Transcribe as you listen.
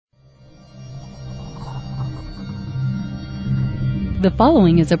The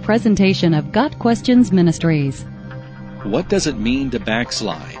following is a presentation of Got Questions Ministries. What does it mean to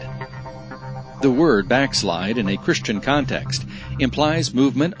backslide? The word backslide in a Christian context implies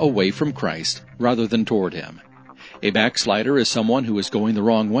movement away from Christ rather than toward Him. A backslider is someone who is going the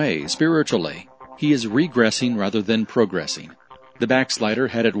wrong way spiritually. He is regressing rather than progressing. The backslider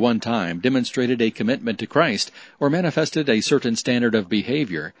had at one time demonstrated a commitment to Christ or manifested a certain standard of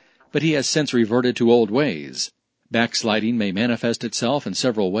behavior, but he has since reverted to old ways. Backsliding may manifest itself in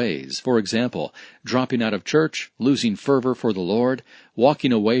several ways. For example, dropping out of church, losing fervor for the Lord,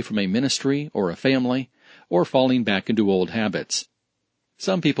 walking away from a ministry or a family, or falling back into old habits.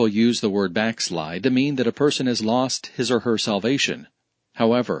 Some people use the word backslide to mean that a person has lost his or her salvation.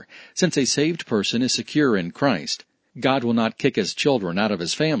 However, since a saved person is secure in Christ, God will not kick his children out of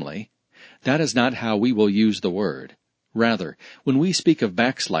his family. That is not how we will use the word. Rather, when we speak of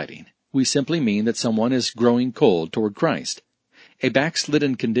backsliding, we simply mean that someone is growing cold toward Christ. A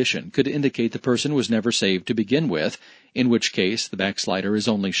backslidden condition could indicate the person was never saved to begin with, in which case the backslider is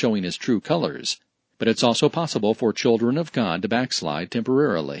only showing his true colors. But it's also possible for children of God to backslide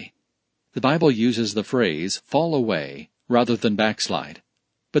temporarily. The Bible uses the phrase fall away rather than backslide,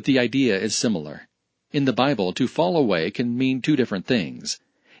 but the idea is similar. In the Bible, to fall away can mean two different things.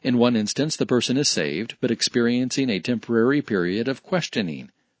 In one instance, the person is saved, but experiencing a temporary period of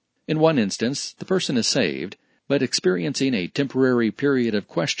questioning. In one instance, the person is saved, but experiencing a temporary period of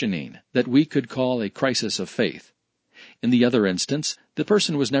questioning that we could call a crisis of faith. In the other instance, the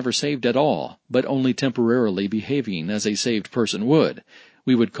person was never saved at all, but only temporarily behaving as a saved person would.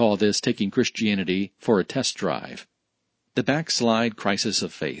 We would call this taking Christianity for a test drive. The backslide crisis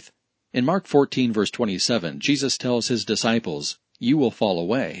of faith. In Mark 14, verse 27, Jesus tells his disciples, "You will fall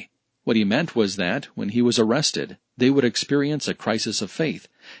away." What he meant was that, when he was arrested, they would experience a crisis of faith,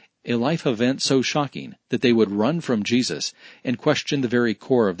 a life event so shocking that they would run from Jesus and question the very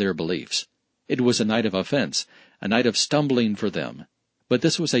core of their beliefs. It was a night of offense, a night of stumbling for them. But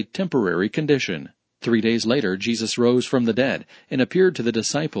this was a temporary condition. 3 days later, Jesus rose from the dead and appeared to the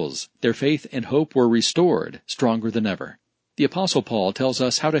disciples. Their faith and hope were restored, stronger than ever. The Apostle Paul tells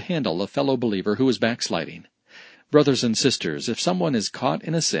us how to handle a fellow believer who is backsliding. Brothers and sisters, if someone is caught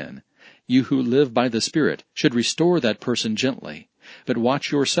in a sin, you who live by the Spirit should restore that person gently. But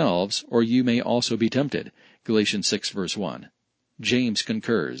watch yourselves, or you may also be tempted. Galatians 6, verse 1. James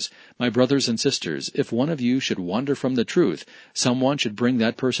concurs, "My brothers and sisters, if one of you should wander from the truth, someone should bring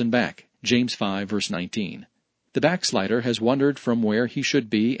that person back." James 5, verse 19. The backslider has wandered from where he should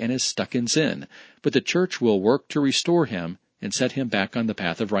be and is stuck in sin, but the church will work to restore him and set him back on the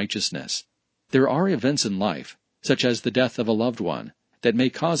path of righteousness. There are events in life, such as the death of a loved one, that may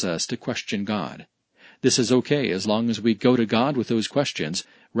cause us to question God. This is okay as long as we go to God with those questions,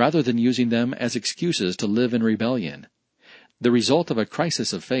 rather than using them as excuses to live in rebellion. The result of a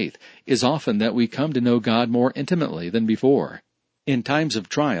crisis of faith is often that we come to know God more intimately than before. In times of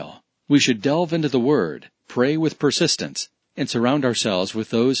trial, we should delve into the Word, pray with persistence, and surround ourselves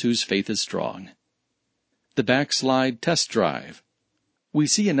with those whose faith is strong. The backslide test drive. We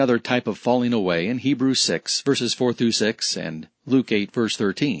see another type of falling away in Hebrews 6, verses 4 through 6, and Luke 8, verse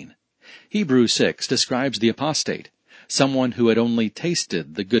 13. Hebrews 6 describes the apostate, someone who had only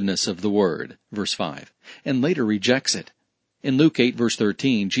tasted the goodness of the Word, verse 5, and later rejects it. In Luke 8, verse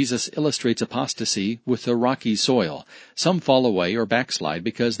 13, Jesus illustrates apostasy with the rocky soil. Some fall away or backslide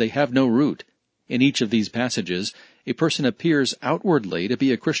because they have no root. In each of these passages, a person appears outwardly to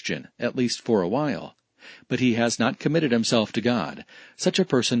be a Christian, at least for a while. But he has not committed himself to God. Such a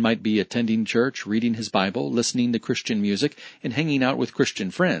person might be attending church, reading his Bible, listening to Christian music, and hanging out with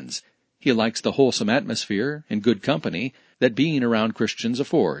Christian friends. He likes the wholesome atmosphere and good company that being around Christians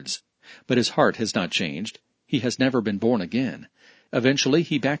affords. But his heart has not changed. He has never been born again. Eventually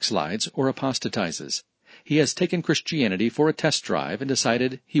he backslides or apostatizes. He has taken Christianity for a test drive and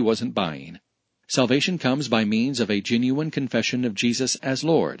decided he wasn't buying. Salvation comes by means of a genuine confession of Jesus as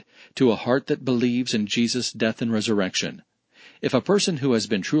Lord, to a heart that believes in Jesus' death and resurrection. If a person who has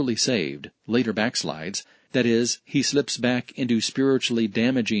been truly saved later backslides, that is, he slips back into spiritually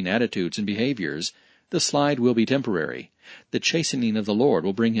damaging attitudes and behaviors, the slide will be temporary. The chastening of the Lord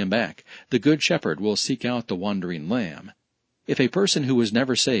will bring him back. The Good Shepherd will seek out the wandering lamb. If a person who was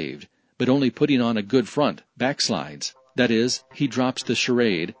never saved, but only putting on a good front, backslides, that is, he drops the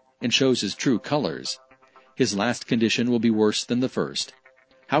charade and shows his true colors, his last condition will be worse than the first.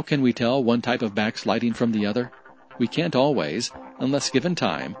 How can we tell one type of backsliding from the other? We can't always, unless given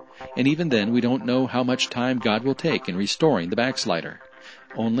time, and even then we don't know how much time God will take in restoring the backslider.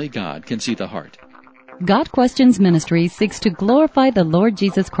 Only God can see the heart. Got Questions Ministry seeks to glorify the Lord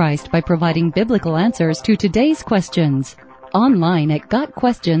Jesus Christ by providing biblical answers to today's questions. online at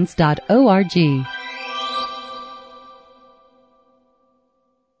gotquestions.org.